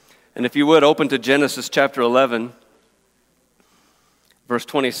And if you would, open to Genesis chapter 11. Verse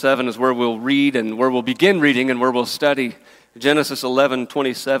 27 is where we'll read and where we'll begin reading and where we'll study. Genesis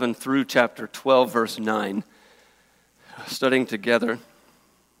 11:27 through chapter 12, verse 9. Studying together.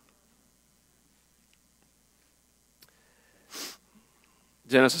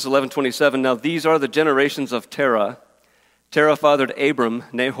 Genesis 11:27. Now these are the generations of Terah. Terah fathered Abram,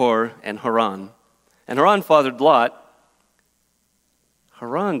 Nahor, and Haran. And Haran fathered Lot.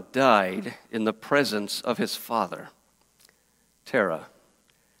 Haran died in the presence of his father, Terah,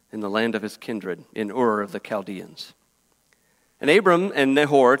 in the land of his kindred, in Ur of the Chaldeans. And Abram and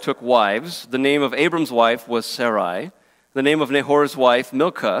Nahor took wives. The name of Abram's wife was Sarai. The name of Nahor's wife,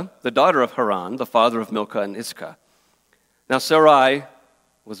 Milcah, the daughter of Haran, the father of Milcah and Iscah. Now Sarai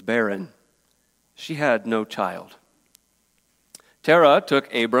was barren. She had no child. Terah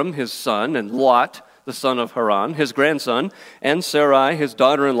took Abram, his son, and Lot, the son of Haran, his grandson, and Sarai, his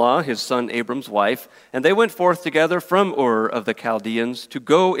daughter-in-law, his son Abram's wife, and they went forth together from Ur of the Chaldeans to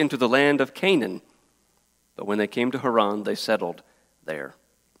go into the land of Canaan. But when they came to Haran, they settled there.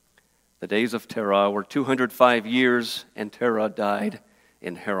 The days of Terah were 205 years, and Terah died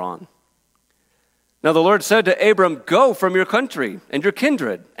in Haran. Now the Lord said to Abram, "Go from your country and your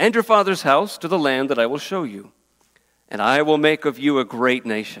kindred and your father's house to the land that I will show you. And I will make of you a great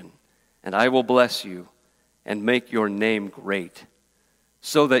nation, and I will bless you and make your name great,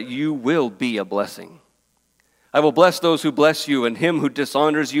 so that you will be a blessing. I will bless those who bless you, and him who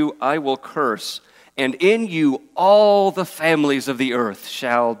dishonors you I will curse. And in you all the families of the earth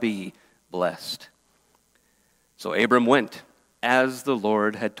shall be blessed." So Abram went, as the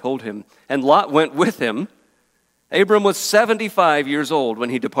Lord had told him, and Lot went with him. Abram was 75 years old when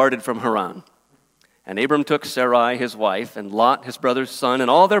he departed from Haran. And Abram took Sarai his wife, and Lot his brother's son, and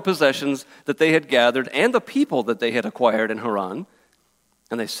all their possessions that they had gathered, and the people that they had acquired in Haran,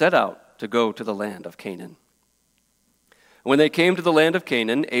 and they set out to go to the land of Canaan. When they came to the land of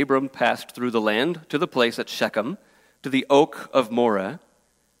Canaan, Abram passed through the land to the place at Shechem, to the oak of Moreh.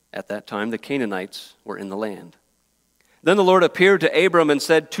 At that time the Canaanites were in the land. Then the Lord appeared to Abram and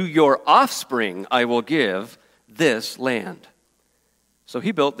said, "To your offspring I will give this land." So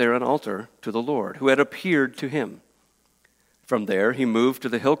he built there an altar to the Lord, who had appeared to him. From there he moved to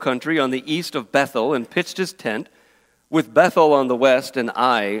the hill country on the east of Bethel and pitched his tent, with Bethel on the west and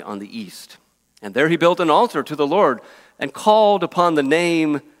Ai on the east. And there he built an altar to the Lord and called upon the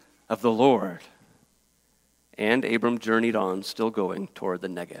name of the Lord. And Abram journeyed on, still going toward the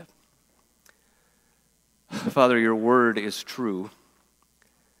Negev. Father, your word is true.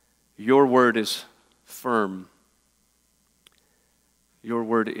 Your word is firm. Your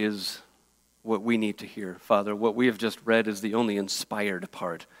word is what we need to hear. Father, what we have just read is the only inspired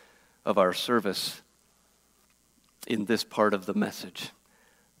part of our service in this part of the message.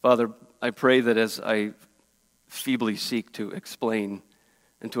 Father, I pray that as I feebly seek to explain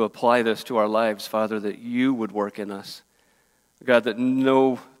and to apply this to our lives, Father, that you would work in us. God, that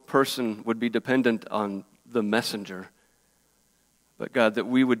no person would be dependent on the messenger, but God, that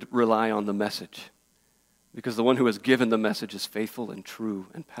we would rely on the message, because the one who has given the message is faithful and true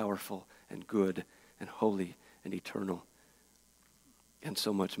and powerful and good and holy and eternal and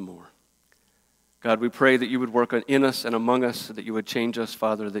so much more. God, we pray that you would work in us and among us, that you would change us,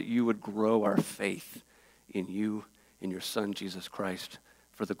 Father, that you would grow our faith in you, in your Son, Jesus Christ,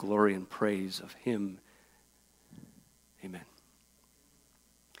 for the glory and praise of him. Amen.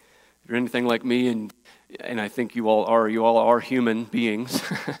 If you're anything like me, and I think you all are human beings,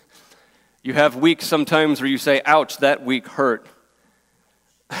 you have weeks sometimes where you say, ouch, that week hurt.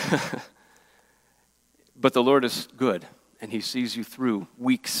 But the Lord is good, and he sees you through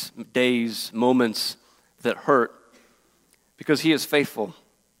weeks, days, moments that hurt, because he is faithful.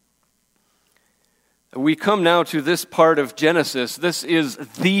 We come now to this part of Genesis. This is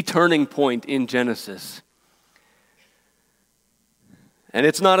the turning point in Genesis. And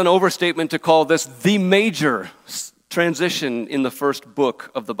it's not an overstatement to call this the major transition in the first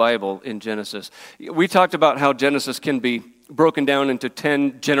book of the Bible in Genesis. We talked about how Genesis can be broken down into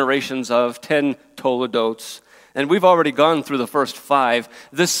 10 generations of 10 Toledotes. And we've already gone through the first 5.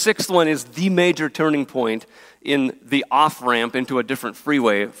 This 6th one is the major turning point in the off-ramp into a different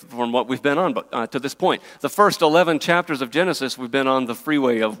freeway from what we've been on to this point. The first 11 chapters of Genesis, we've been on the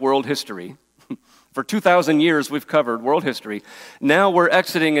freeway of world history. For 2,000 years, we've covered world history. Now we're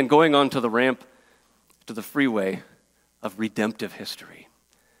exiting and going on to the ramp, to the freeway of redemptive history.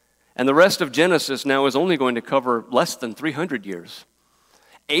 And the rest of Genesis now is only going to cover less than 300 years.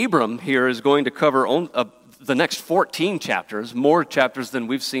 Abram here is going to cover the next 14 chapters, more chapters than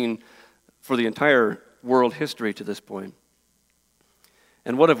we've seen for the entire world history to this point.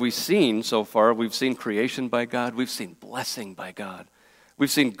 And what have we seen so far? We've seen creation by God. We've seen blessing by God.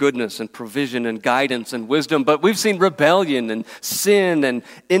 We've seen goodness and provision and guidance and wisdom, but we've seen rebellion and sin and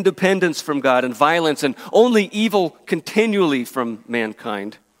independence from God and violence and only evil continually from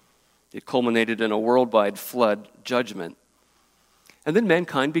mankind. It culminated in a worldwide flood judgment. And then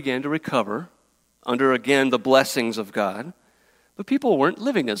mankind began to recover under, again, the blessings of God, but people weren't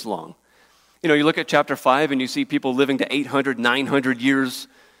living as long. You look at chapter 5 and you see people living to 800, 900 years.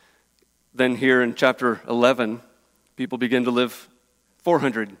 Then here in chapter 11, people begin to live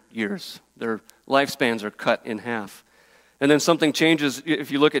 400 years. Their lifespans are cut in half. And then something changes. If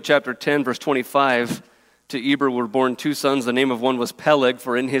you look at chapter 10, verse 25, to Eber were born two sons. The name of one was Peleg,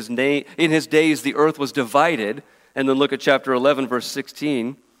 for in his days the earth was divided. And then look at chapter 11, verse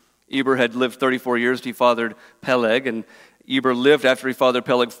 16. Eber had lived 34 years. He fathered Peleg, and Eber lived after he fathered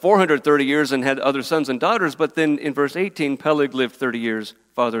Peleg 430 years and had other sons and daughters. But then in verse 18, Peleg lived 30 years,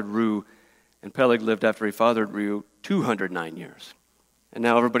 fathered Reu, and Peleg lived after he fathered Reu 209 years. And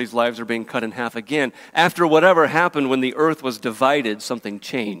now everybody's lives are being cut in half again. After whatever happened when the earth was divided, something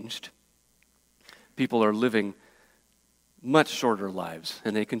changed. People are living much shorter lives,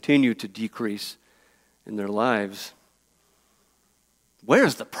 and they continue to decrease in their lives.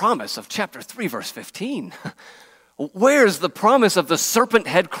 Where's the promise of chapter 3, verse 15? Where's the promise of the serpent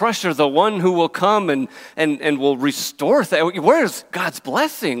head crusher, the one who will come and will restore things? Where's God's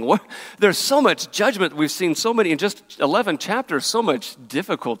blessing? There's so much judgment. We've seen so many, in just 11 chapters, so much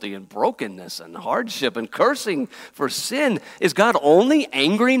difficulty and brokenness and hardship and cursing for sin. Is God only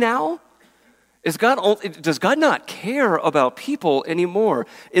angry now? Does God not care about people anymore?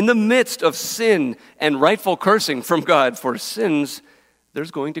 In the midst of sin and rightful cursing from God for sins, there's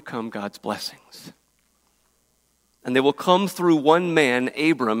going to come God's blessings. And they will come through one man,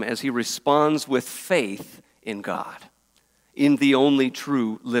 Abram, as he responds with faith in God, in the only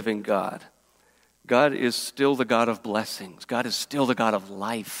true living God. God is still the God of blessings. God is still the God of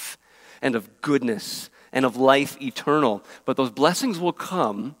life and of goodness and of life eternal. But those blessings will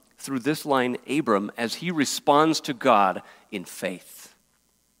come through this line, Abram, as he responds to God in faith.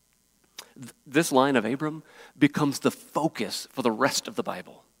 This line of Abram becomes the focus for the rest of the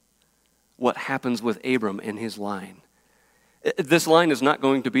Bible. What happens with Abram and his line. This line is not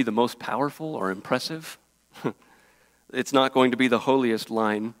going to be the most powerful or impressive. It's not going to be the holiest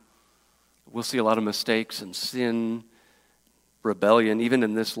line. We'll see a lot of mistakes and sin, rebellion, even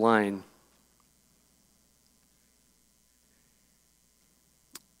in this line.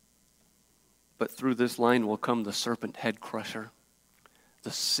 But through this line will come the serpent head crusher,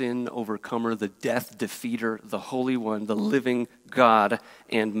 the sin overcomer, the death defeater, the Holy One, the living God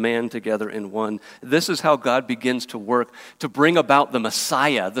and man together in one. This is how God begins to work to bring about the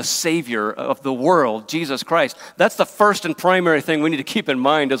Messiah, the Savior of the world, Jesus Christ. That's the first and primary thing we need to keep in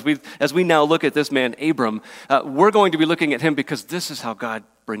mind as we now look at this man, Abram. We're going to be looking at him because this is how God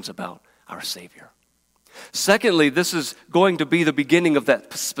brings about our Savior. Secondly, this is going to be the beginning of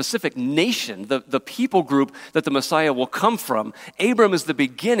that specific nation, the people group that the Messiah will come from. Abram is the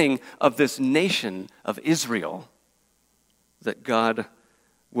beginning of this nation of Israel that God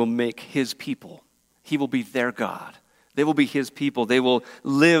will make his people. He will be their God. They will be his people. They will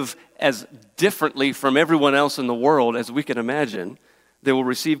live as differently from everyone else in the world as we can imagine. They will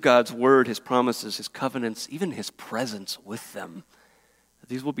receive God's word, his promises, his covenants, even his presence with them.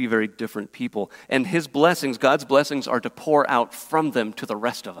 These will be very different people. And his blessings, God's blessings, are to pour out from them to the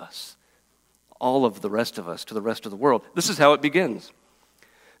rest of us. All of the rest of us, to the rest of the world. This is how it begins.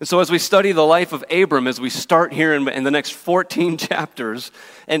 And so as we study the life of Abram, as we start here in the next 14 chapters,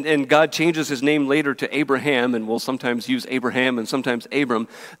 and God changes his name later to Abraham, and we'll sometimes use Abraham and sometimes Abram,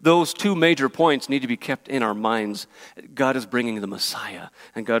 those two major points need to be kept in our minds. God is bringing the Messiah,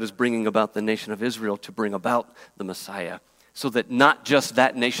 and God is bringing about the nation of Israel to bring about the Messiah. So that not just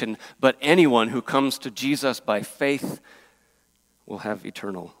that nation, but anyone who comes to Jesus by faith will have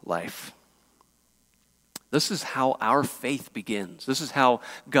eternal life. This is how our faith begins. This is how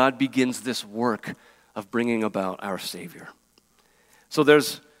God begins this work of bringing about our Savior. So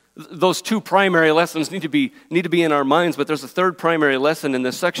there's those two primary lessons need to be in our minds, but there's a third primary lesson in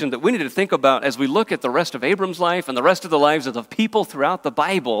this section that we need to think about as we look at the rest of Abram's life and the rest of the lives of the people throughout the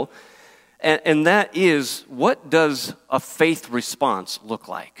Bible. And that is, what does a faith response look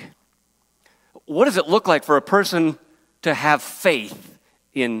like? What does it look like for a person to have faith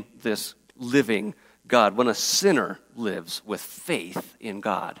in this living God? When a sinner lives with faith in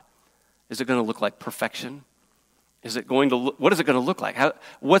God, is it going to look like perfection? What is it going to look like?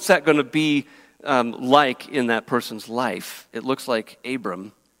 What's that going to be like in that person's life? It looks like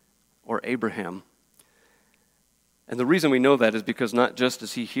Abram or Abraham. And the reason we know that is because not just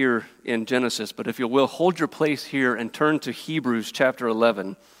is he here in Genesis, but if you will, hold your place here and turn to Hebrews chapter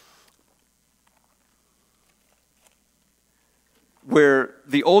 11, where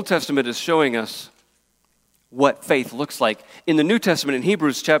the Old Testament is showing us what faith looks like. In the New Testament, in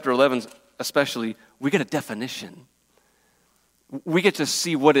Hebrews chapter 11 especially, we get a definition. We get to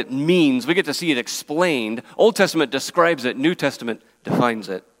see what it means. We get to see it explained. Old Testament describes it. New Testament defines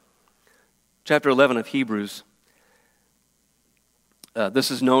it. Chapter 11 of Hebrews.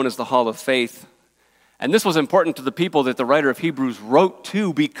 This is known as the Hall of Faith. And this was important to the people that the writer of Hebrews wrote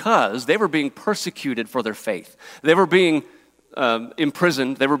to because they were being persecuted for their faith. They were being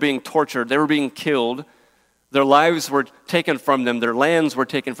imprisoned. They were being tortured. They were being killed. Their lives were taken from them. Their lands were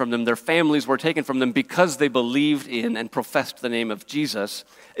taken from them. Their families were taken from them because they believed in and professed the name of Jesus.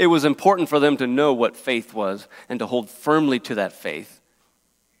 It was important for them to know what faith was and to hold firmly to that faith.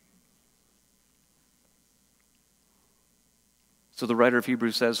 So the writer of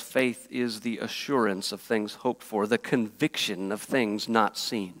Hebrews says, faith is the assurance of things hoped for, the conviction of things not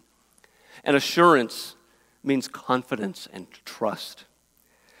seen. And assurance means confidence and trust.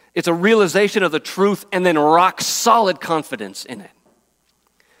 It's a realization of the truth and then rock solid confidence in it.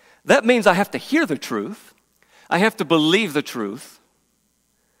 That means I have to hear the truth. I have to believe the truth.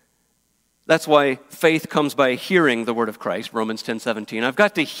 That's why faith comes by hearing the word of Christ, Romans 10:17. I've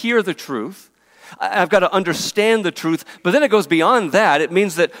got to hear the truth. I've got to understand the truth. But then it goes beyond that. It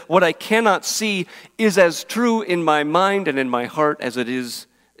means that what I cannot see is as true in my mind and in my heart as it is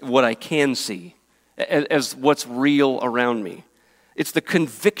what I can see, as what's real around me. It's the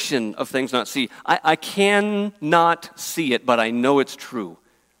conviction of things not seen. I cannot see it, but I know it's true.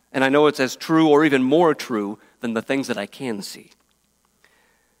 And I know it's as true or even more true than the things that I can see.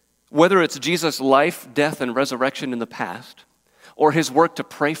 Whether it's Jesus' life, death, and resurrection in the past, or his work to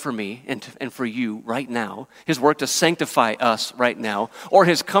pray for me and for you right now, his work to sanctify us right now, or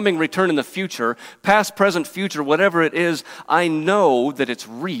his coming return in the future, past, present, future, whatever it is, I know that it's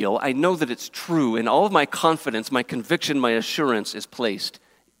real. I know that it's true, and all of my confidence, my conviction, my assurance is placed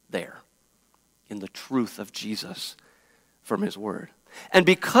there in the truth of Jesus from his word. And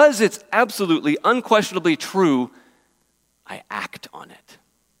because it's absolutely, unquestionably true, I act on it.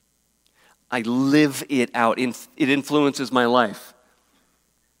 I live it out. It influences my life.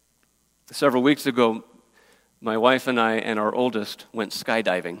 Several weeks ago, my wife and I and our oldest went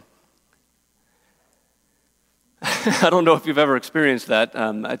skydiving. I don't know if you've ever experienced that.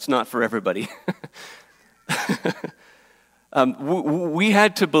 It's not for everybody. We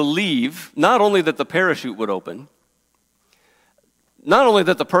had to believe not only that the parachute would open, not only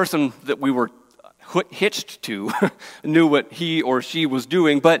that the person that we were hitched to knew what he or she was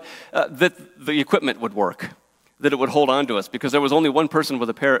doing, but that the equipment would work, that it would hold on to us, because there was only one person with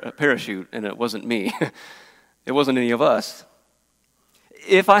a parachute, and it wasn't me. It wasn't any of us.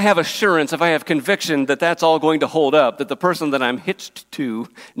 If I have assurance, if I have conviction that that's all going to hold up, that the person that I'm hitched to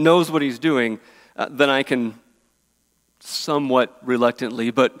knows what he's doing, then I can somewhat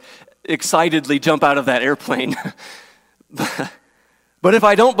reluctantly but excitedly jump out of that airplane. But if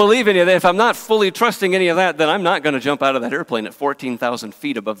I don't believe any of that, if I'm not fully trusting any of that, then I'm not going to jump out of that airplane at 14,000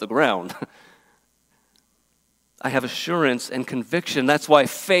 feet above the ground. I have assurance and conviction. That's why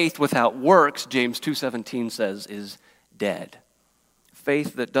faith without works, James 2:17 says, is dead.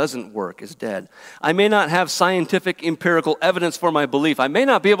 Faith that doesn't work is dead. I may not have scientific, empirical evidence for my belief. I may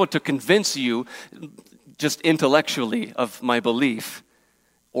not be able to convince you just intellectually of my belief.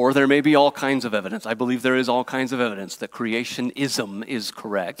 Or there may be all kinds of evidence. I believe there is all kinds of evidence that creationism is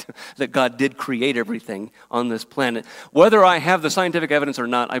correct, that God did create everything on this planet. Whether I have the scientific evidence or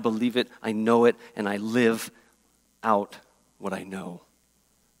not, I believe it, I know it, and I live out what I know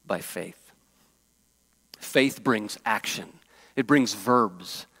by faith. Faith brings action. It brings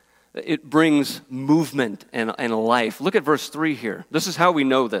verbs. It brings movement and life. Look at verse 3 here. This is how we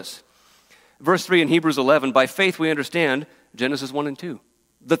know this. Verse 3 in Hebrews 11, by faith we understand Genesis 1 and 2.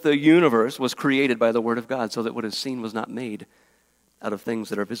 That the universe was created by the word of God, so that what is seen was not made out of things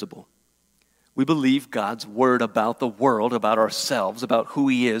that are visible. We believe God's word about the world, about ourselves, about who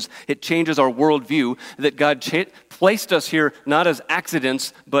he is. It changes our worldview, that God placed us here not as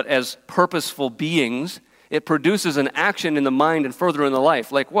accidents, but as purposeful beings. It produces an action in the mind and further in the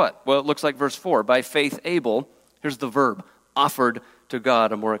life. Like what? Well, it looks like verse 4. By faith Abel, here's the verb, offered to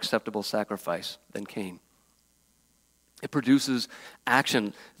God a more acceptable sacrifice than Cain. It produces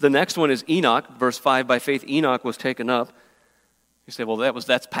action. The next one is Enoch, verse 5. By faith, Enoch was taken up. You say, well,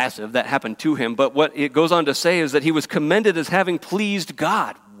 that's passive. That happened to him. But what it goes on to say is that he was commended as having pleased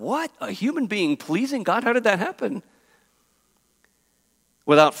God. What? A human being pleasing God? How did that happen?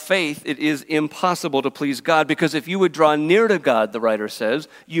 Without faith, it is impossible to please God, because if you would draw near to God, the writer says,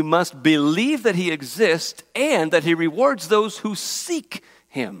 you must believe that he exists and that he rewards those who seek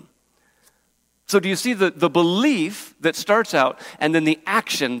him. So do you see the belief that starts out and then the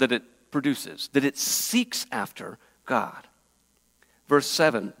action that it produces, that it seeks after God? Verse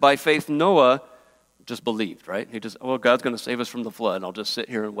 7, by faith Noah just believed, right? He just, God's going to save us from the flood. I'll just sit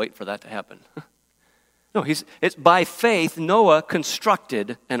here and wait for that to happen. No, it's by faith Noah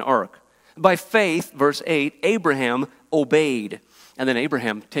constructed an ark. By faith, verse 8, Abraham obeyed. And then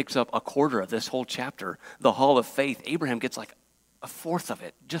Abraham takes up a quarter of this whole chapter, the hall of faith. Abraham gets like a fourth of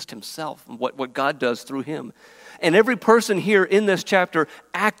it, just himself, what God does through him. And every person here in this chapter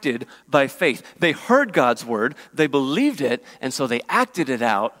acted by faith. They heard God's word, they believed it, and so they acted it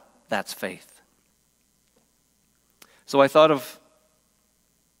out. That's faith. So I thought of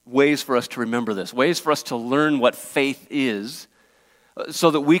ways for us to remember this, ways for us to learn what faith is,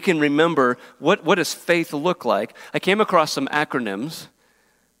 so that we can remember what does faith look like. I came across some acronyms.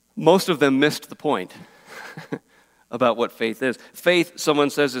 Most of them missed the point about what faith is. Faith,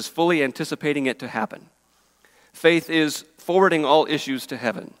 someone says, is fully anticipating it to happen. Faith is forwarding all issues to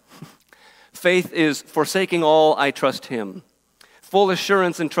heaven. Faith is forsaking all, I trust him. Full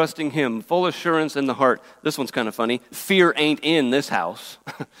assurance in trusting him. Full assurance in the heart. This one's kind of funny. Fear ain't in this house.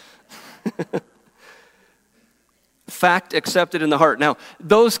 Fact accepted in the heart. Now,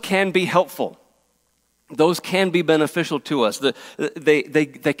 those can be helpful. Those can be beneficial to us.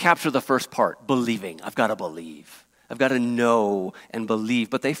 They capture the first part, believing. I've got to believe. I've got to know and believe.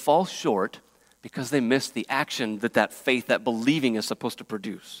 But they fall short because they miss the action that faith, that believing is supposed to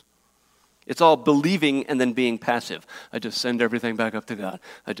produce. It's all believing and then being passive. I just send everything back up to God.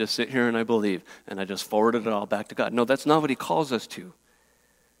 I just sit here and I believe, and I just forward it all back to God. No, that's not what he calls us to.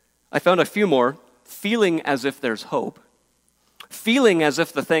 I found a few more. Feeling as if there's hope. Feeling as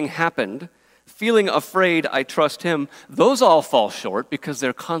if the thing happened. Feeling afraid, I trust him. Those all fall short because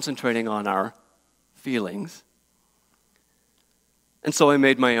they're concentrating on our feelings. And so I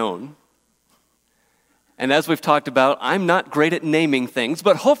made my own. And as we've talked about, I'm not great at naming things,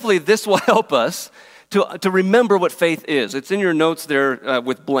 but hopefully this will help us to remember what faith is. It's in your notes there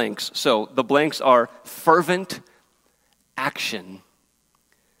with blanks. So the blanks are fervent action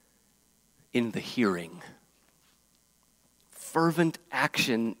in the hearing. Fervent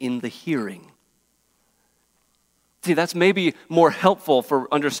action in the hearing. See, that's maybe more helpful for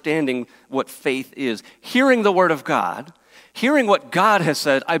understanding what faith is. Hearing the word of God, hearing what God has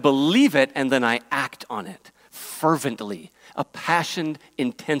said, I believe it, and then I act on it fervently. A passionate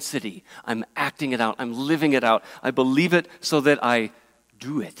intensity. I'm acting it out. I'm living it out. I believe it so that I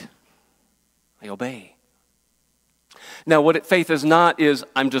do it. I obey. Now, what faith is not is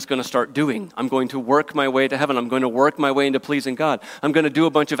I'm just going to start doing. I'm going to work my way to heaven. I'm going to work my way into pleasing God. I'm going to do a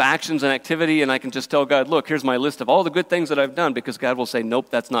bunch of actions and activity, and I can just tell God, look, here's my list of all the good things that I've done, because God will say, nope,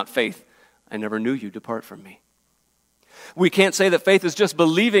 that's not faith. I never knew you. Depart from me. We can't say that faith is just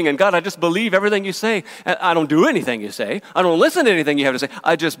believing, and God, I just believe everything you say. I don't do anything you say. I don't listen to anything you have to say.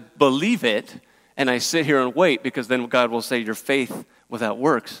 I just believe it, and I sit here and wait, because then God will say, your faith without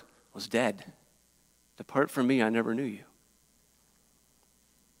works was dead. Depart from me, I never knew you.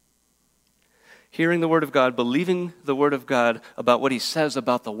 Hearing the word of God, believing the word of God about what he says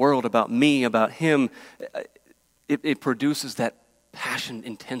about the world, about me, about him, it produces that passion,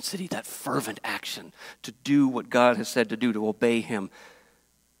 intensity, that fervent action to do what God has said to do, to obey him.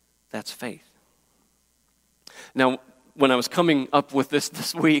 That's faith. Now, when I was coming up with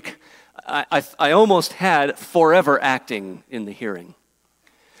this week, I almost had forever acting in the hearing.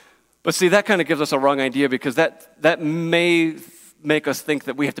 But see, that kind of gives us a wrong idea, because that may make us think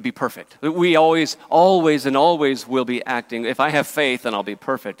that we have to be perfect. We always will be acting. If I have faith, then I'll be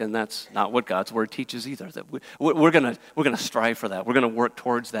perfect, and that's not what God's word teaches either. That we're gonna strive for that. We're gonna work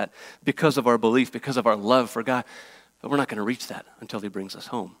towards that because of our belief, because of our love for God. But we're not going to reach that until he brings us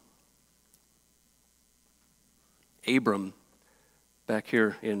home. Abram, back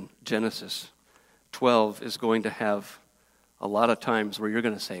here in Genesis 12, is going to have a lot of times where you're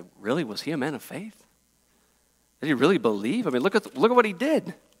going to say, really, was he a man of faith? Did he really believe? I mean, look at what he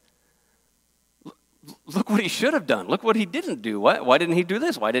did. Look what he should have done. Look what he didn't do. Why didn't he do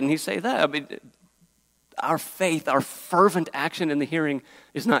this? Why didn't he say that? I mean, our faith, our fervent action in the hearing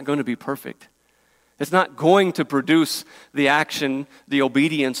is not going to be perfect. It's not going to produce the action, the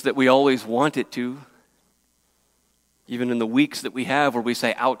obedience that we always want it to. Even in the weeks that we have where we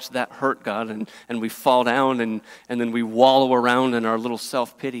say, ouch, that hurt, God, and we fall down and then we wallow around in our little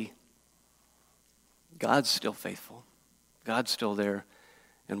self-pity. God's still faithful. God's still there.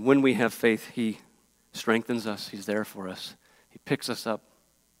 And when we have faith, he strengthens us. He's there for us. He picks us up.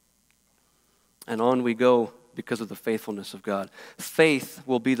 And on we go because of the faithfulness of God. Faith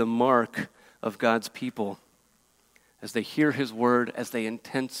will be the mark of God's people as they hear his word, as they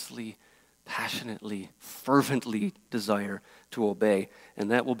intensely, passionately, fervently desire to obey.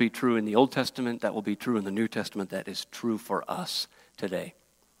 And that will be true in the Old Testament. That will be true in the New Testament. That is true for us today.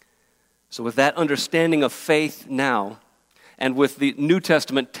 So with that understanding of faith now, and with the New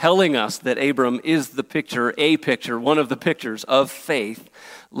Testament telling us that Abram is the picture, one of the pictures of faith,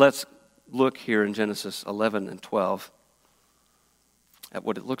 let's look here in Genesis 11 and 12 at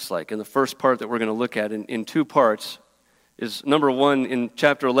what it looks like. And the first part that we're going to look at in two parts is number one, in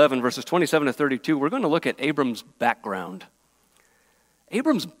chapter 11, verses 27 to 32, we're going to look at Abram's background.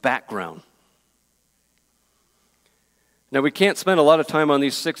 Abram's background. Now, we can't spend a lot of time on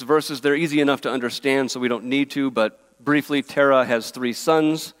these 6 verses. They're easy enough to understand, so we don't need to, but briefly, Terah has 3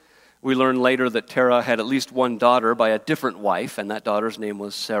 sons. We learn later that Terah had at least one daughter by a different wife, and that daughter's name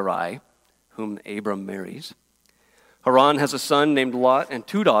was Sarai, whom Abram marries. Haran has a son named Lot and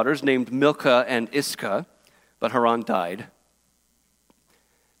 2 daughters named Milcah and Iscah, but Haran died.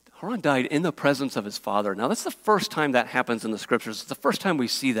 Haran died in the presence of his father. Now, that's the first time that happens in the Scriptures. It's the first time we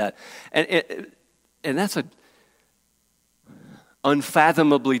see that. And that's an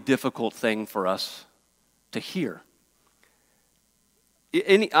unfathomably difficult thing for us to hear.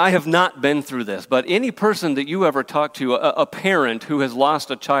 I have not been through this, but any person that you ever talk to, a parent who has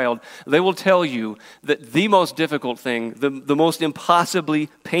lost a child, they will tell you that the most difficult thing, the most impossibly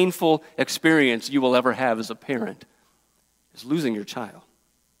painful experience you will ever have as a parent is losing your child.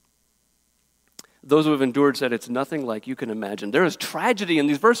 Those who have endured said it's nothing like you can imagine. There is tragedy in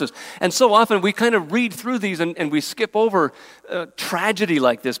these verses. And so often we kind of read through these and we skip over tragedy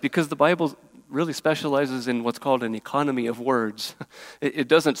like this because the Bible really specializes in what's called an economy of words. It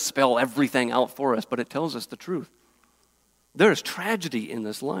doesn't spell everything out for us, but it tells us the truth. There is tragedy in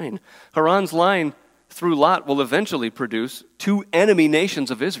this line. Haran's line through Lot will eventually produce 2 enemy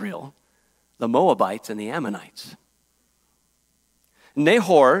nations of Israel, the Moabites and the Ammonites.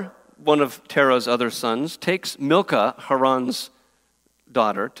 Nahor, one of Terah's other sons, takes Milcah, Haran's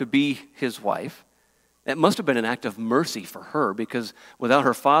daughter, to be his wife. It must have been an act of mercy for her because without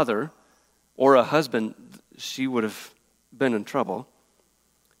her father or a husband, she would have been in trouble.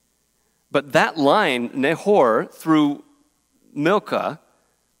 But that line, Nahor, through Milcah,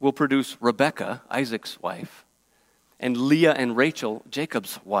 will produce Rebekah, Isaac's wife, and Leah and Rachel,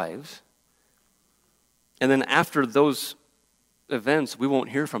 Jacob's wives. And then after those events, we won't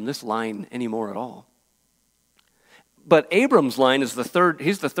hear from this line anymore at all. But Abram's line is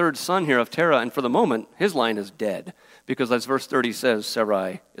he's the third son here of Terah, and for the moment, his line is dead, because as verse 30 says,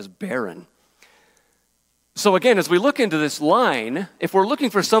 Sarai is barren. So again, as we look into this line, if we're looking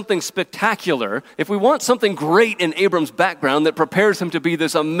for something spectacular, if we want something great in Abram's background that prepares him to be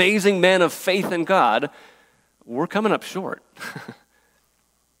this amazing man of faith in God, we're coming up short.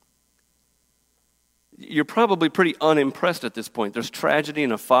 You're probably pretty unimpressed at this point. There's tragedy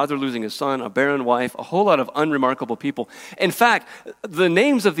in a father losing his son, a barren wife, a whole lot of unremarkable people. In fact, the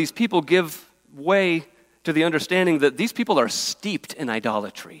names of these people give way to the understanding that these people are steeped in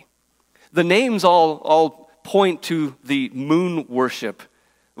idolatry. The names all point to the moon worship,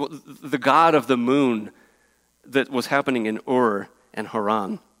 the god of the moon that was happening in Ur and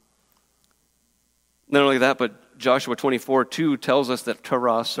Haran. Not only that, but Joshua 24:2 tells us that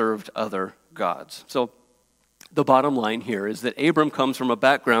Terah served other gods. So the bottom line here is that Abram comes from a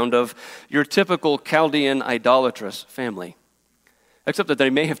background of your typical Chaldean idolatrous family, except that they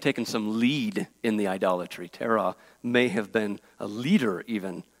may have taken some lead in the idolatry. Terah may have been a leader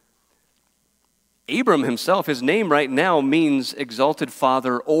even. Abram himself, his name right now means exalted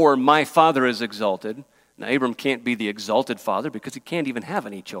father or my father is exalted. Now, Abram can't be the exalted father because he can't even have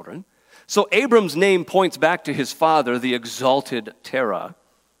any children. So Abram's name points back to his father, the exalted Terah.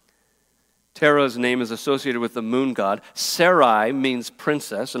 Terah's name is associated with the moon god. Sarai means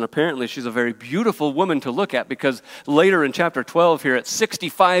princess, and apparently she's a very beautiful woman to look at because later in chapter 12 here, at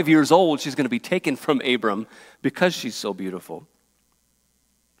 65 years old, she's going to be taken from Abram because she's so beautiful.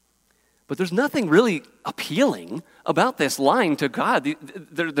 But there's nothing really appealing about this line to God.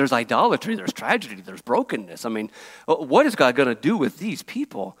 There's idolatry, there's tragedy, there's brokenness. I mean, what is God going to do with these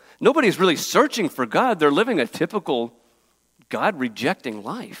people? Nobody's really searching for God. They're living a typical God-rejecting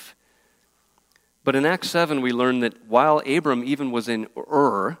life. But in Acts 7, we learn that while Abram even was in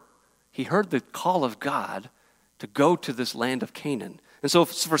Ur, he heard the call of God to go to this land of Canaan. And so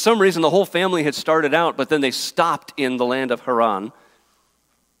for some reason, the whole family had started out, but then they stopped in the land of Haran.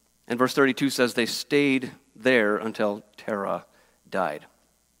 And verse 32 says they stayed there until Terah died.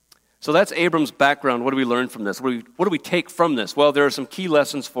 So that's Abram's background. What do we learn from this? What do we take from this? Well, there are some key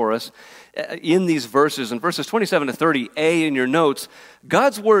lessons for us in these verses. In verses 27 to 30a in your notes,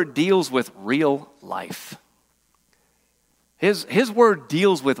 God's word deals with real life. His word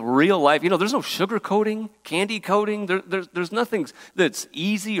deals with real life. You know, there's no sugar coating, candy coating. There's nothing that's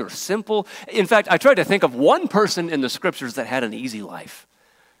easy or simple. In fact, I tried to think of one person in the scriptures that had an easy life,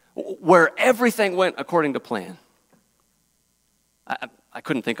 where everything went according to plan. I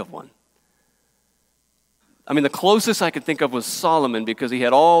couldn't think of one. I mean, the closest I could think of was Solomon, because he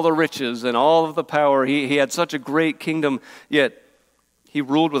had all the riches and all of the power. He had such a great kingdom, yet he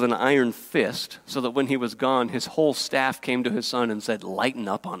ruled with an iron fist, so that when he was gone, his whole staff came to his son and said, "Lighten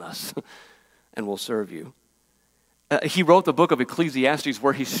up on us, and we'll serve you." He wrote the book of Ecclesiastes,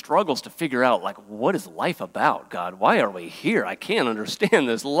 where he struggles to figure out, like, what is life about, God? Why are we here? I can't understand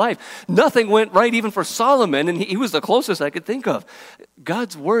this life. Nothing went right even for Solomon, and he was the closest I could think of.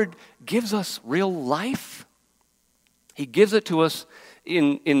 God's word gives us real life. He gives it to us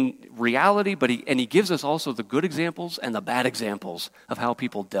in reality, but he gives us also the good examples and the bad examples of how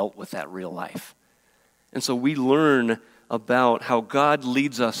people dealt with that real life. And so we learn about how God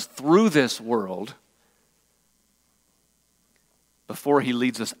leads us through this world before he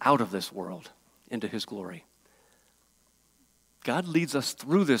leads us out of this world into his glory. God leads us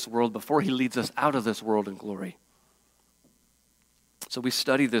through this world before he leads us out of this world in glory. So we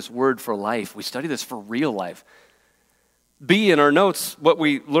study this word for life. We study this for real life. B, in our notes, what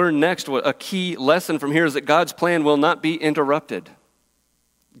we learn next, a key lesson from here is that God's plan will not be interrupted.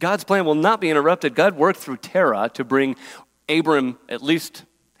 God's plan will not be interrupted. God worked through Terah to bring Abram at least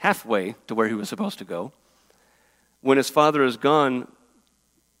halfway to where he was supposed to go. When his father is gone,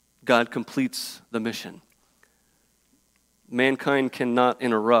 God completes the mission. Mankind cannot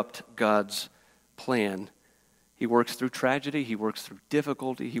interrupt God's plan. He works through tragedy, he works through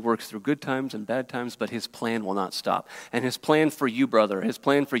difficulty, he works through good times and bad times, but his plan will not stop. And his plan for you, brother, his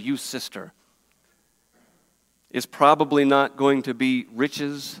plan for you, sister, is probably not going to be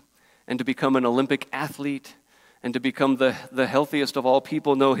riches and to become an Olympic athlete and to become the healthiest of all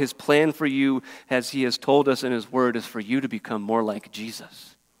people. No, his plan for you, as he has told us in his word, is for you to become more like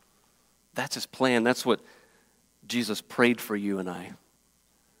Jesus. That's his plan. That's what Jesus prayed for you and I.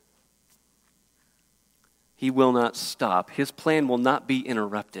 He will not stop. His plan will not be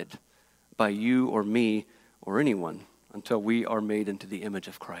interrupted by you or me or anyone until we are made into the image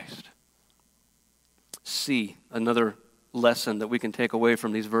of Christ. C, another lesson that we can take away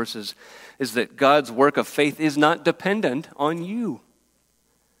from these verses is that God's work of faith is not dependent on you.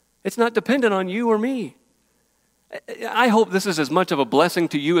 It's not dependent on you or me. I hope this is as much of a blessing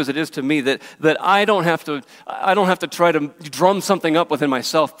to you as it is to me, that I don't have to try to drum something up within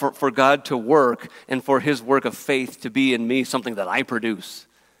myself for God to work and for his work of faith to be in me something that I produce.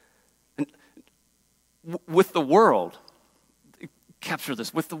 And with the world, capture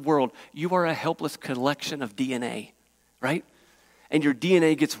this, with the world, you are a helpless collection of DNA, right? And your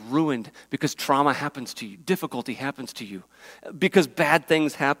DNA gets ruined because trauma happens to you, difficulty happens to you, because bad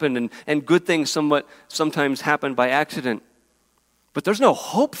things happen and good things sometimes happen by accident. But there's no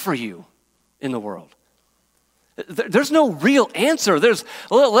hope for you in the world. There's no real answer.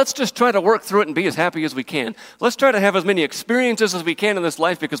 Let's just try to work through it and be as happy as we can. Let's try to have as many experiences as we can in this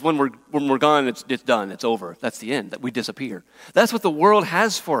life, because when we're gone, it's done, it's over. That's the end, that we disappear. That's what the world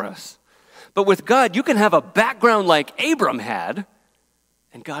has for us. But with God, you can have a background like Abram had,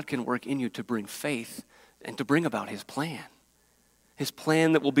 and God can work in you to bring faith and to bring about his plan. His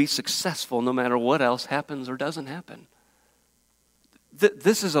plan that will be successful no matter what else happens or doesn't happen.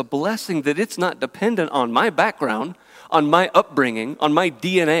 This is a blessing that it's not dependent on my background, on my upbringing, on my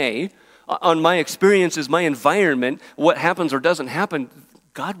DNA, on my experiences, my environment, what happens or doesn't happen.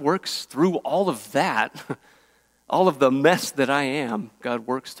 God works through all of that, all of the mess that I am, God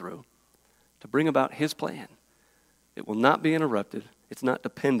works through to bring about his plan. It will not be interrupted. It's not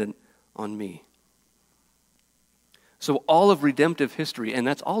dependent on me. So all of redemptive history, and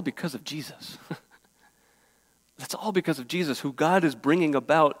that's all because of Jesus. That's all because of Jesus, who God is bringing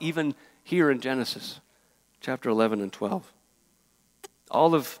about even here in Genesis chapter 11 and 12.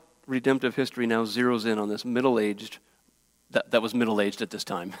 All of redemptive history now zeroes in on this middle-aged, that was middle-aged at this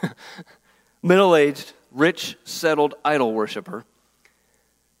time, middle-aged, rich, settled idol worshiper.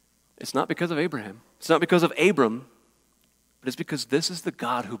 It's not because of Abraham. It's not because of Abram, but it's because this is the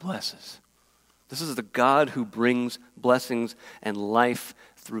God who blesses. This is the God who brings blessings and life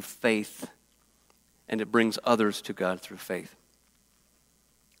through faith, and it brings others to God through faith.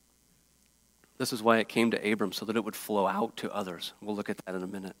 This is why it came to Abram, so that it would flow out to others. We'll look at that in a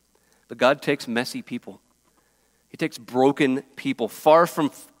minute. But God takes messy people. He takes broken people, far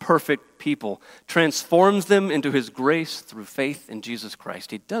from perfect people, transforms them into his grace through faith in Jesus Christ.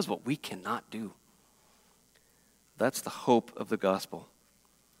 He does what we cannot do. That's the hope of the gospel.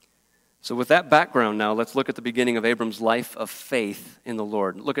 So with that background now, let's look at the beginning of Abram's life of faith in the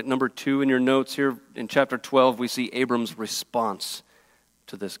Lord. Look at number 2 in your notes here. In chapter 12, we see Abram's response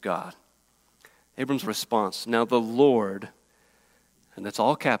to this God. Abram's response. Now the Lord, and that's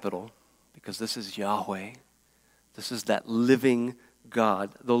all capital, because this is Yahweh. This is that living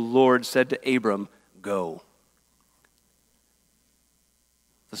God. The Lord said to Abram, go.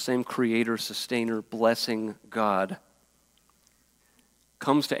 The same creator, sustainer, blessing God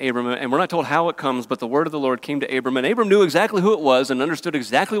comes to Abram, and we're not told how it comes, but the word of the Lord came to Abram, and Abram knew exactly who it was and understood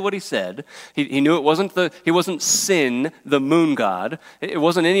exactly what he said. He knew he wasn't Sin, the moon god. It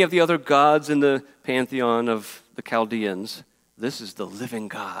wasn't any of the other gods in the pantheon of the Chaldeans. This is the living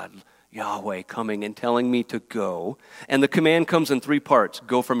God, Yahweh, coming and telling me to go. And the command comes in 3 parts.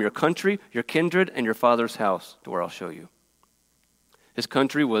 Go from your country, your kindred, and your father's house to where I'll show you. His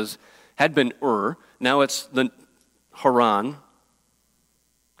country had been Ur. Now it's the Haran.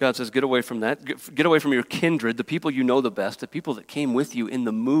 God says, get away from that. Get away from your kindred, the people you know the best, the people that came with you in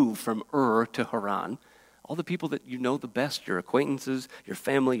the move from Ur to Haran. All the people that you know the best, your acquaintances, your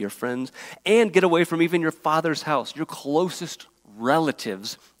family, your friends. And get away from even your father's house, your closest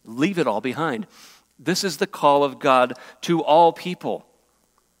relatives. Leave it all behind. This is the call of God to all people.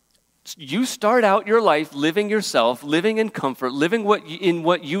 You start out your life living yourself, living in comfort, living in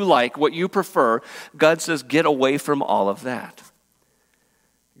what you like, what you prefer. God says, get away from all of that.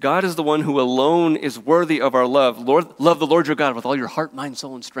 God is the one who alone is worthy of our love. Love the Lord your God with all your heart, mind,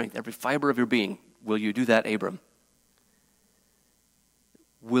 soul, and strength, every fiber of your being. Will you do that, Abram?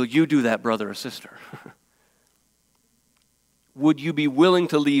 Will you do that, brother or sister? Would you be willing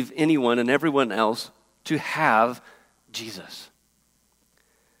to leave anyone and everyone else to have Jesus?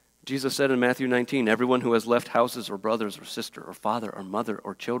 Jesus said in Matthew 19, everyone who has left houses or brothers or sister or father or mother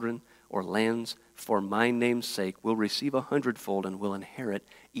or children or lands for my name's sake will receive 100-fold and will inherit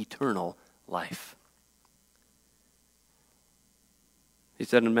eternal life. He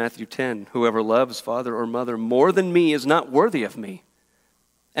said in Matthew 10, whoever loves father or mother more than me is not worthy of me.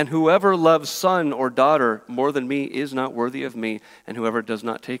 And whoever loves son or daughter more than me is not worthy of me. And whoever does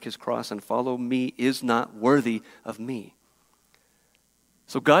not take his cross and follow me is not worthy of me.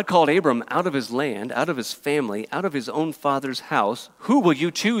 So God called Abram out of his land, out of his family, out of his own father's house. Who will you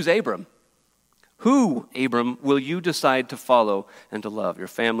choose, Abram? Who, Abram, will you decide to follow and to love, your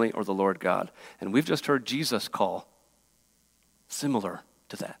family or the Lord God? And we've just heard Jesus call similar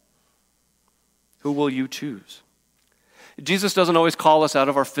to that. Who will you choose? Jesus doesn't always call us out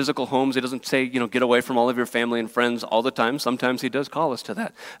of our physical homes. He doesn't say, get away from all of your family and friends all the time. Sometimes he does call us to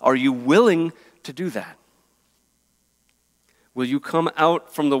that. Are you willing to do that? Will you come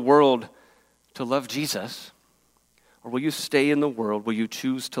out from the world to love Jesus? Or will you stay in the world? Will you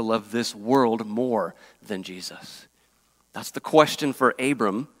choose to love this world more than Jesus? That's the question for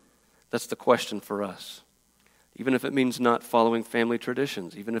Abram. That's the question for us. Even if it means not following family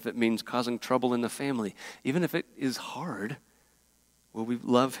traditions, even if it means causing trouble in the family, even if it is hard, will we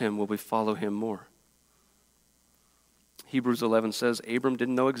love him? Will we follow him more? Hebrews 11 says Abram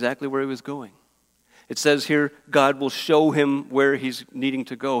didn't know exactly where he was going. It says here, God will show him where he's needing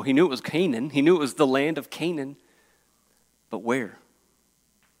to go. He knew it was Canaan. He knew it was the land of Canaan. But where?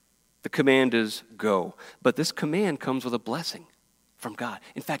 The command is go. But this command comes with a blessing from God.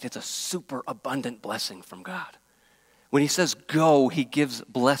 In fact, it's a super abundant blessing from God. When he says go, he gives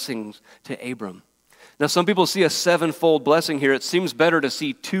blessings to Abram. Now, some people see a 7-fold blessing here. It seems better to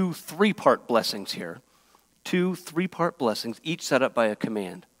see 2 3-part blessings here. 2 3-part blessings, each set up by a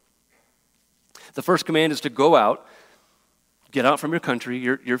command. The first command is to go out, get out from your country,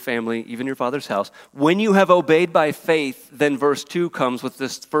 your family, even your father's house. When you have obeyed by faith, then verse 2 comes with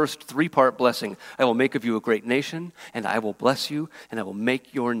this first 3-part blessing. I will make of you a great nation, and I will bless you, and I will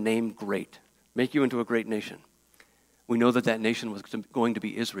make your name great. Make you into a great nation. We know that nation was going to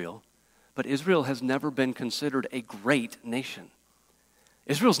be Israel, but Israel has never been considered a great nation.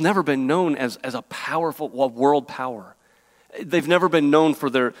 Israel's never been known as a powerful world power. They've never been known for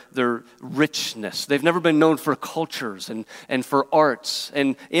their richness. They've never been known for cultures and for arts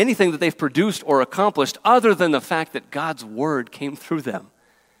and anything that they've produced or accomplished other than the fact that God's word came through them.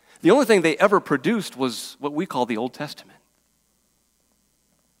 The only thing they ever produced was what we call the Old Testament.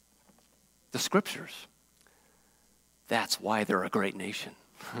 The scriptures. That's why they're a great nation.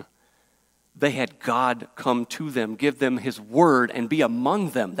 They had God come to them, give them his word, and be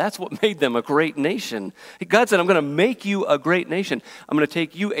among them. That's what made them a great nation. God said, I'm going to make you a great nation. I'm going to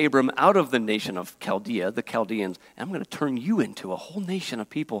take you, Abram, out of the nation of Chaldea, the Chaldeans, and I'm going to turn you into a whole nation of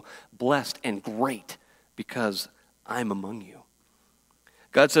people blessed and great because I'm among you.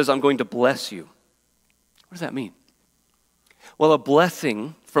 God says, I'm going to bless you. What does that mean? Well, a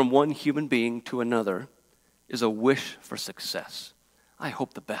blessing from one human being to another is a wish for success. I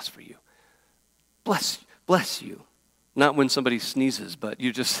hope the best for you. Bless you. Not when somebody sneezes, but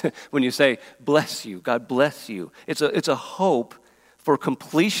you just, when you say, bless you, God bless you. It's a hope for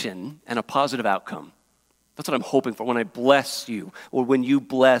completion and a positive outcome. That's what I'm hoping for when I bless you or when you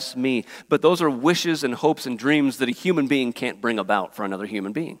bless me. But those are wishes and hopes and dreams that a human being can't bring about for another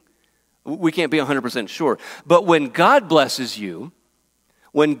human being. We can't be 100% sure. But when God blesses you,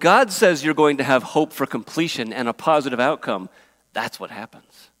 when God says you're going to have hope for completion and a positive outcome, that's what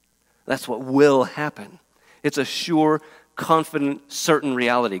happens. That's what will happen. It's a sure, confident, certain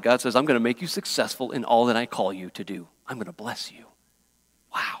reality. God says, I'm going to make you successful in all that I call you to do. I'm going to bless you.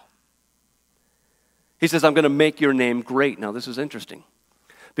 Wow. He says, I'm going to make your name great. Now, this is interesting.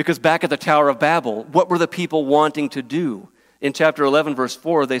 Because back at the Tower of Babel, what were the people wanting to do? In chapter 11, verse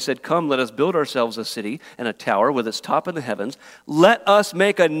 4, they said, come, let us build ourselves a city and a tower with its top in the heavens. Let us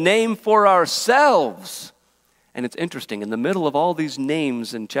make a name for ourselves. And it's interesting, in the middle of all these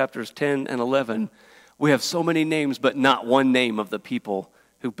names in chapters 10 and 11, we have so many names, but not one name of the people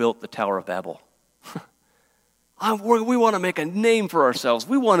who built the Tower of Babel. We want to make a name for ourselves.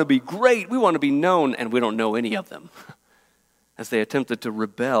 We want to be great. We want to be known, and we don't know any of them as they attempted to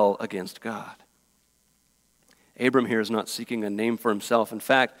rebel against God. Abram here is not seeking a name for himself. In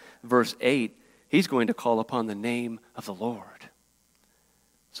fact, verse 8, he's going to call upon the name of the Lord.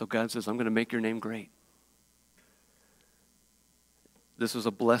 So God says, I'm going to make your name great. This was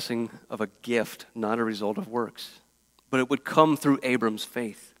a blessing of a gift, not a result of works. But it would come through Abram's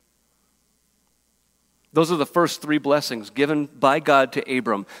faith. Those are the first three blessings given by God to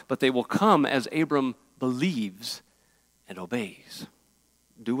Abram, but they will come as Abram believes and obeys.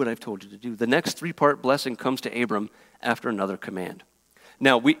 Do what I've told you to do. The next three-part blessing comes to Abram after another command.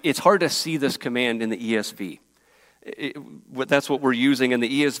 Now, it's hard to see this command in the ESV. That's what we're using, and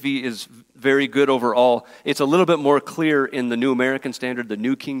the ESV is very good overall. It's a little bit more clear in the New American Standard, the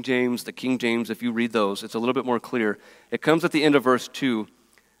New King James, the King James. If you read those, it's a little bit more clear. It comes at the end of verse 2,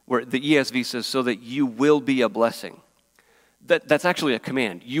 where the ESV says, so that you will be a blessing. That's actually a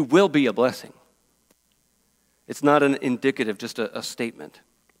command. You will be a blessing. It's not an indicative, just a statement.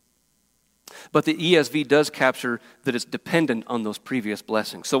 But the ESV does capture that it's dependent on those previous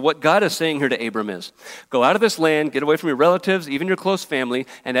blessings. So what God is saying here to Abram is, go out of this land, get away from your relatives, even your close family,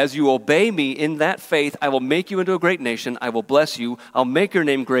 and as you obey me in that faith, I will make you into a great nation, I will bless you, I'll make your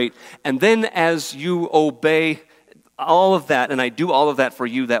name great, and then as you obey all of that, and I do all of that for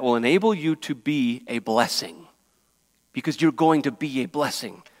you, that will enable you to be a blessing, because you're going to be a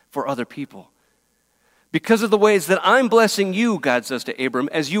blessing for other people. Because of the ways that I'm blessing you, God says to Abram,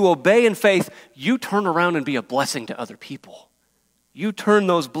 as you obey in faith, you turn around and be a blessing to other people. You turn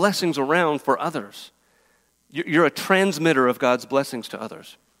those blessings around for others. You're a transmitter of God's blessings to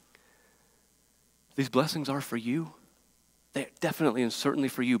others. These blessings are for you. They're definitely and certainly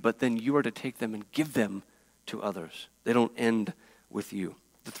for you, but then you are to take them and give them to others. They don't end with you.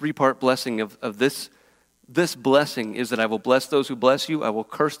 The three-part blessing of this blessing is that I will bless those who bless you, I will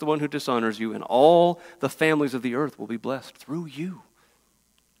curse the one who dishonors you, and all the families of the earth will be blessed through you.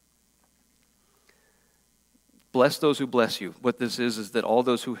 Bless those who bless you. What this is that all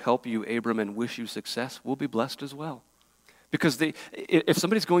those who help you, Abram, and wish you success will be blessed as well. Because if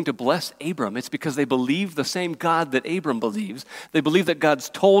somebody's going to bless Abram, it's because they believe the same God that Abram believes. They believe that God's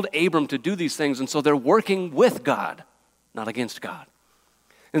told Abram to do these things, and so they're working with God, not against God.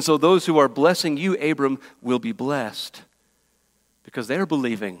 And so those who are blessing you, Abram, will be blessed because they're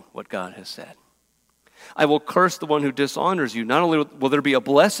believing what God has said. I will curse the one who dishonors you. Not only will there be a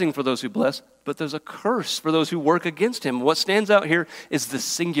blessing for those who bless, but there's a curse for those who work against him. What stands out here is the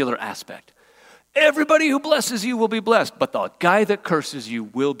singular aspect. Everybody who blesses you will be blessed, but the guy that curses you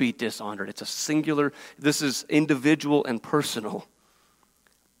will be dishonored. It's a singular, this is individual and personal.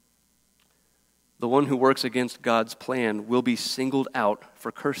 The one who works against God's plan will be singled out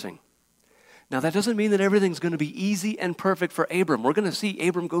for cursing. Now, that doesn't mean that everything's going to be easy and perfect for Abram. We're going to see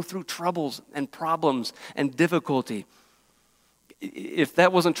Abram go through troubles and problems and difficulty. If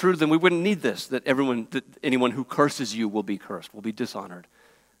that wasn't true, then we wouldn't need this, that anyone who curses you will be cursed, will be dishonored.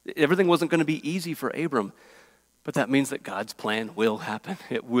 Everything wasn't going to be easy for Abram, but that means that God's plan will happen.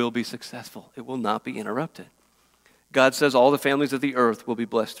 It will be successful. It will not be interrupted. God says all the families of the earth will be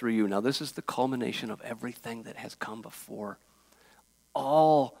blessed through you. Now, this is the culmination of everything that has come before.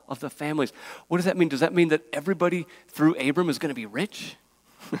 All of the families. What does that mean? Does that mean that everybody through Abram is going to be rich?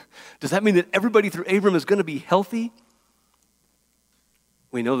 Does that mean that everybody through Abram is going to be healthy?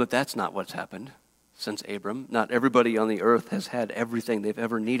 We know that that's not what's happened since Abram. Not everybody on the earth has had everything they've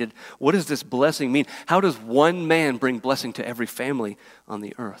ever needed. What does this blessing mean? How does one man bring blessing to every family on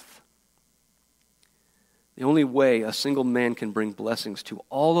the earth? The only way a single man can bring blessings to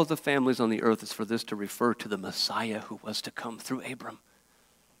all of the families on the earth is for this to refer to the Messiah who was to come through Abram.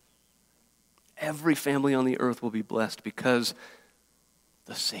 Every family on the earth will be blessed because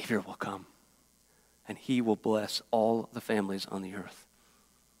the Savior will come, and he will bless all the families on the earth.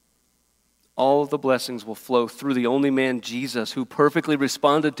 All of the blessings will flow through the only man, Jesus, who perfectly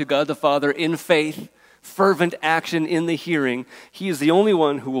responded to God the Father in faith, fervent action in the hearing. He is the only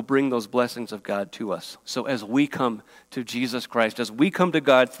one who will bring those blessings of God to us. So as we come to Jesus Christ, as we come to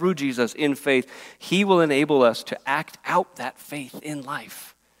God through Jesus in faith, he will enable us to act out that faith in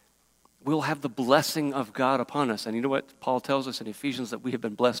life. We'll have the blessing of God upon us. And you know what Paul tells us in Ephesians? That we have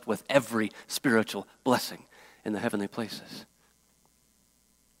been blessed with every spiritual blessing in the heavenly places.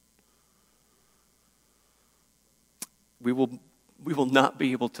 We will not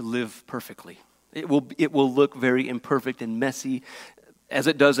be able to live perfectly. It will look very imperfect and messy as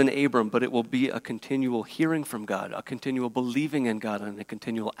it does in Abram, but it will be a continual hearing from God, a continual believing in God, and a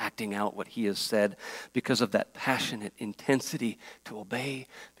continual acting out what he has said because of that passionate intensity to obey,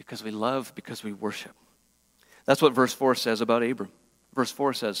 because we love, because we worship. That's what verse 4 says about Abram. Verse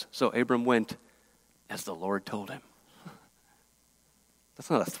 4 says, so Abram went as the Lord told him. That's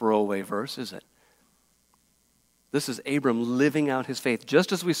not a throwaway verse, is it? This is Abram living out his faith.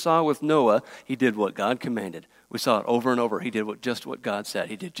 Just as we saw with Noah, he did what God commanded. We saw it over and over. He did just what God said.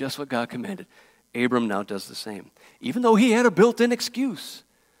 He did just what God commanded. Abram now does the same, even though he had a built-in excuse.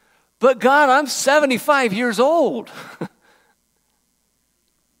 But God, I'm 75 years old.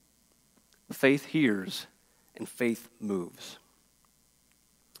 Faith hears and faith moves.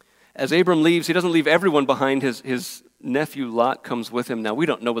 As Abram leaves, he doesn't leave everyone behind. His nephew Lot comes with him. Now, we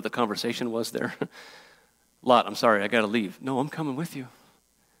don't know what the conversation was there. Lot, I'm sorry, I got to leave. No, I'm coming with you.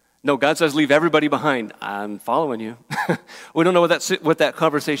 No, God says leave everybody behind. I'm following you. We don't know what that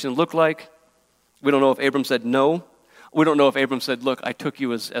conversation looked like. We don't know if Abram said no. We don't know if Abram said, look, I took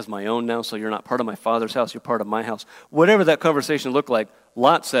you as my own now, so you're not part of my father's house, you're part of my house. Whatever that conversation looked like,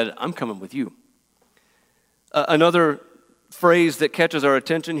 Lot said, I'm coming with you. Another phrase that catches our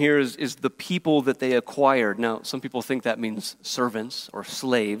attention here is the people that they acquired. Now, some people think that means servants or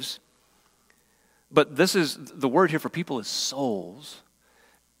slaves. But the word here for people is souls.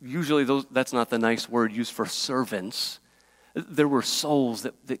 Usually that's not the nice word used for servants. There were souls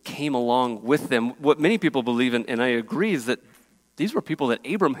that came along with them. What many people believe, and I agree, is that these were people that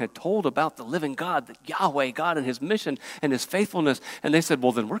Abram had told about the living God, that Yahweh, God and his mission and his faithfulness. And they said,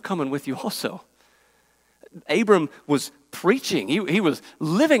 well, then we're coming with you also. Abram was preaching. He was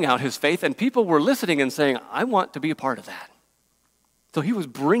living out his faith, and people were listening and saying, I want to be a part of that. So he was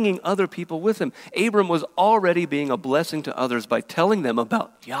bringing other people with him. Abram was already being a blessing to others by telling them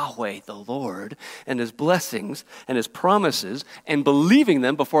about Yahweh, the Lord, and his blessings and his promises, and believing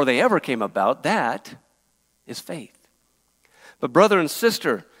them before they ever came about. That is faith. But brother and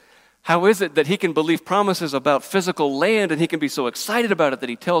sister, how is it that he can believe promises about physical land and he can be so excited about it that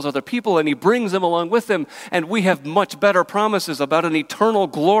he tells other people and he brings them along with him, and we have much better promises about an eternal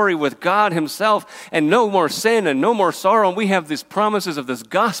glory with God himself and no more sin and no more sorrow, and we have these promises of this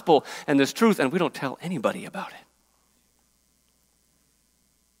gospel and this truth, and we don't tell anybody about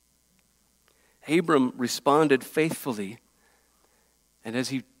it? Abram responded faithfully, and as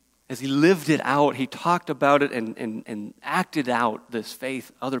he lived it out, he talked about it and acted out this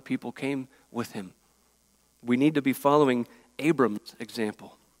faith, other people came with him. We need to be following Abram's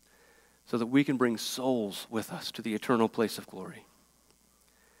example so that we can bring souls with us to the eternal place of glory.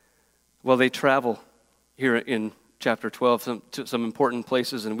 Well, they travel here in chapter 12 to some important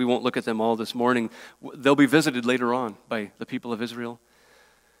places, and we won't look at them all this morning. They'll be visited later on by the people of Israel.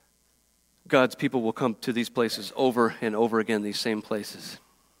 God's people will come to these places over and over again, these same places.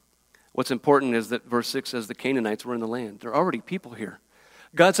 What's important is that verse 6 says the Canaanites were in the land. There are already people here.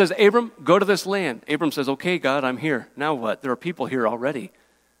 God says, Abram, go to this land. Abram says, okay, God, I'm here. Now what? There are people here already.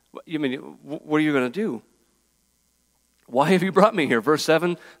 You mean, what are you going to do? Why have you brought me here? Verse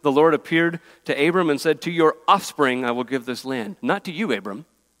 7, the Lord appeared to Abram and said, to your offspring I will give this land. Not to you, Abram,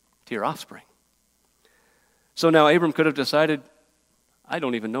 to your offspring. So now Abram could have decided, I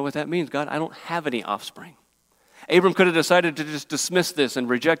don't even know what that means, God. I don't have any offspring. Abram could have decided to just dismiss this and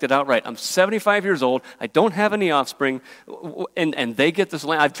reject it outright. I'm 75 years old. I don't have any offspring, and they get this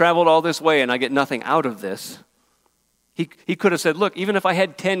land. I've traveled all this way, and I get nothing out of this. He could have said, look, even if I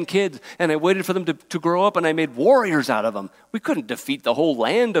had 10 kids and I waited for them to grow up and I made warriors out of them, we couldn't defeat the whole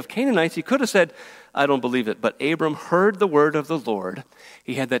land of Canaanites. He could have said, I don't believe it. But Abram heard the word of the Lord.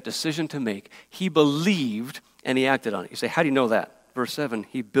 He had that decision to make. He believed and he acted on it. You say, how do you know that? Verse 7,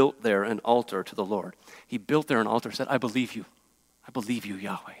 he built there an altar to the Lord. He built there an altar, said, I believe you. I believe you,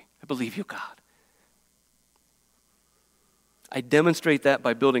 Yahweh. I believe you, God. I demonstrate that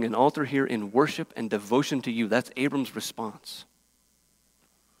by building an altar here in worship and devotion to you. That's Abram's response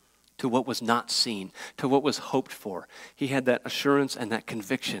to what was not seen, to what was hoped for. He had that assurance and that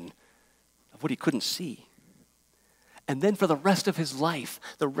conviction of what he couldn't see. And then for the rest of his life,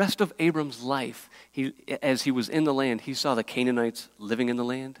 the rest of Abram's life, as he was in the land, he saw the Canaanites living in the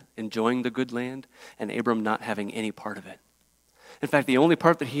land, enjoying the good land, and Abram not having any part of it. In fact, the only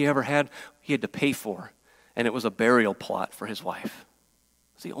part that he ever had, he had to pay for. And it was a burial plot for his wife.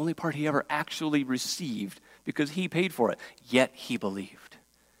 It's the only part he ever actually received because he paid for it. Yet he believed.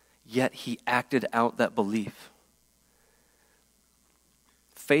 Yet he acted out that belief.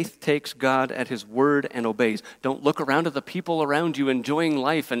 Faith takes God at his word and obeys. Don't look around at the people around you enjoying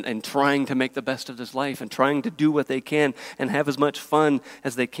life and trying to make the best of this life and trying to do what they can and have as much fun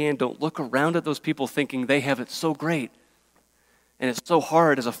as they can. Don't look around at those people thinking they have it so great and it's so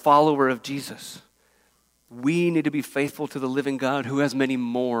hard as a follower of Jesus. We need to be faithful to the living God who has many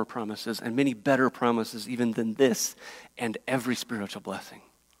more promises and many better promises even than this and every spiritual blessing.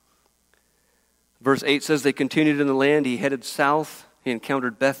 Verse 8 says they continued in the land. He headed south. He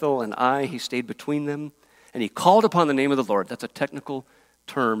encountered Bethel and Ai. He stayed between them. And he called upon the name of the Lord. That's a technical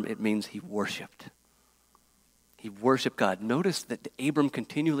term. It means he worshiped. He worshiped God. Notice that Abram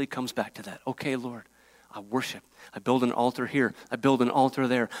continually comes back to that. Okay, Lord, I worship. I build an altar here. I build an altar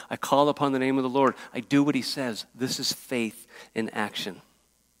there. I call upon the name of the Lord. I do what he says. This is faith in action.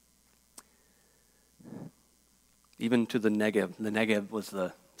 Even to the Negev. The Negev was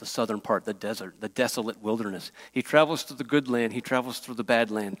the southern part, the desert, the desolate wilderness. He travels through the good land. He travels through the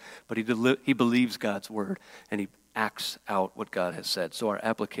bad land. But he believes God's word. And he acts out what God has said. So our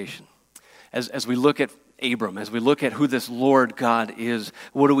application. As we look at Abram, as we look at who this Lord God is,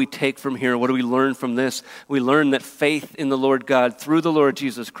 what do we take from here? What do we learn from this? We learn that faith in the Lord God through the Lord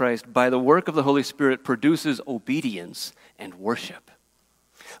Jesus Christ by the work of the Holy Spirit produces obedience and worship.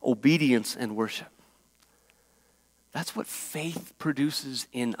 Obedience and worship. That's what faith produces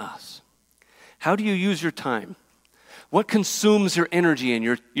in us. How do you use your time? What consumes your energy and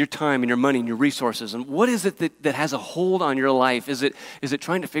your time and your money and your resources? And what is it that has a hold on your life? Is it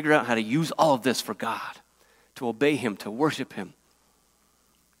trying to figure out how to use all of this for God? To obey him, to worship him.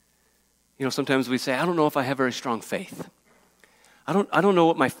 You know, sometimes we say, I don't know if I have very strong faith. I don't know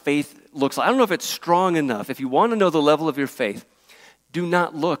what my faith looks like. I don't know if it's strong enough. If you want to know the level of your faith, do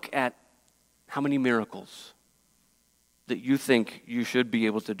not look at how many miracles that you think you should be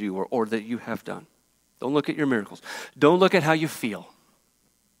able to do or that you have done. Don't look at your miracles. Don't look at how you feel.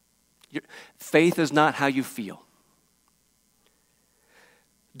 Faith is not how you feel.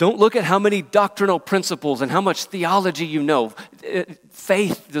 Don't look at how many doctrinal principles and how much theology you know.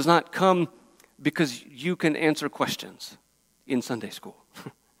 Faith does not come because you can answer questions in Sunday school.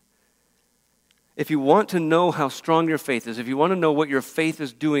 If you want to know how strong your faith is, if you want to know what your faith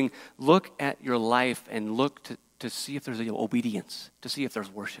is doing, look at your life and look to see if there's obedience, to see if there's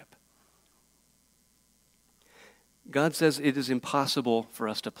worship. God says it is impossible for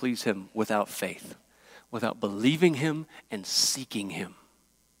us to please him without faith, without believing him and seeking him.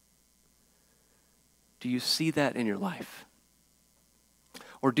 Do you see that in your life?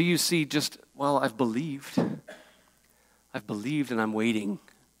 Or do you see just, well, I've believed and I'm waiting.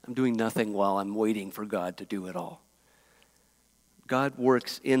 I'm doing nothing while I'm waiting for God to do it all. God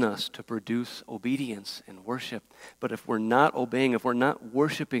works in us to produce obedience and worship. But if we're not obeying, if we're not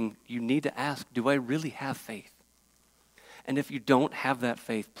worshiping, you need to ask, do I really have faith? And if you don't have that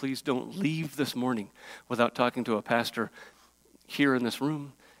faith, please don't leave this morning without talking to a pastor here in this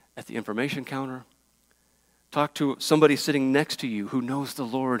room, at the information counter. Talk to somebody sitting next to you who knows the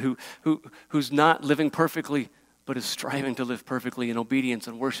Lord, who's not living perfectly, but is striving to live perfectly in obedience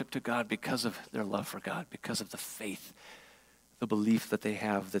and worship to God because of their love for God, because of the faith, the belief that they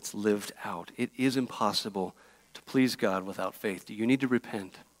have that's lived out. It is impossible to please God without faith. Do you need to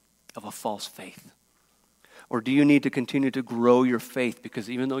repent of a false faith? Or do you need to continue to grow your faith? Because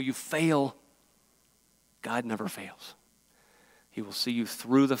even though you fail, God never fails. He will see you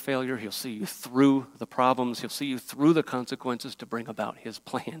through the failure. He'll see you through the problems. He'll see you through the consequences to bring about his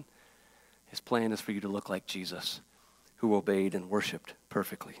plan. His plan is for you to look like Jesus, who obeyed and worshiped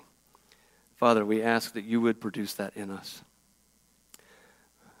perfectly. Father, we ask that you would produce that in us.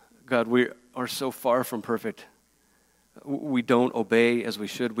 God, we are so far from perfect. We don't obey as we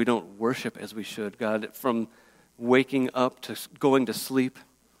should. We don't worship as we should. God, from waking up to going to sleep,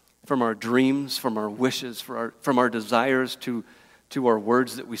 from our dreams, from our wishes, from our desires to our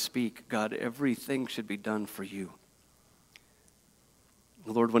words that we speak, God, everything should be done for you.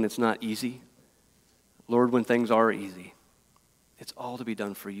 Lord, when it's not easy, Lord, when things are easy, it's all to be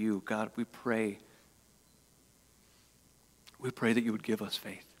done for you. God, we pray that you would give us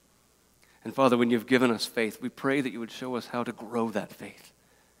faith. And Father, when you've given us faith, we pray that you would show us how to grow that faith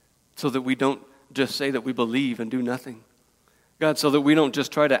so that we don't just say that we believe and do nothing. God, so that we don't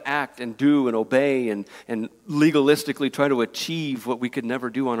just try to act and do and obey and legalistically try to achieve what we could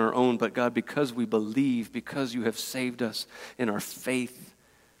never do on our own. But God, because we believe, because you have saved us in our faith,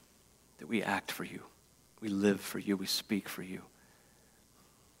 that we act for you. We live for you. We speak for you.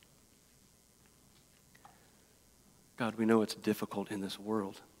 God, we know it's difficult in this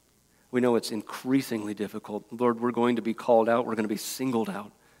world. We know it's increasingly difficult. Lord, we're going to be called out. We're going to be singled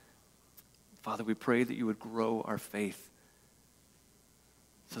out. Father, we pray that you would grow our faith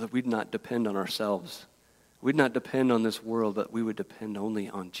so that we'd not depend on ourselves. We'd not depend on this world, but we would depend only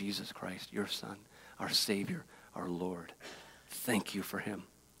on Jesus Christ, your Son, our Savior, our Lord. Thank you for him.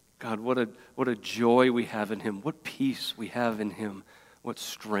 God, what a joy we have in him. What peace we have in him. What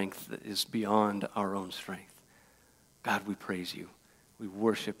strength that is beyond our own strength. God, we praise you. We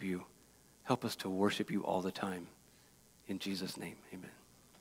worship you. Help us to worship you all the time. In Jesus' name, amen.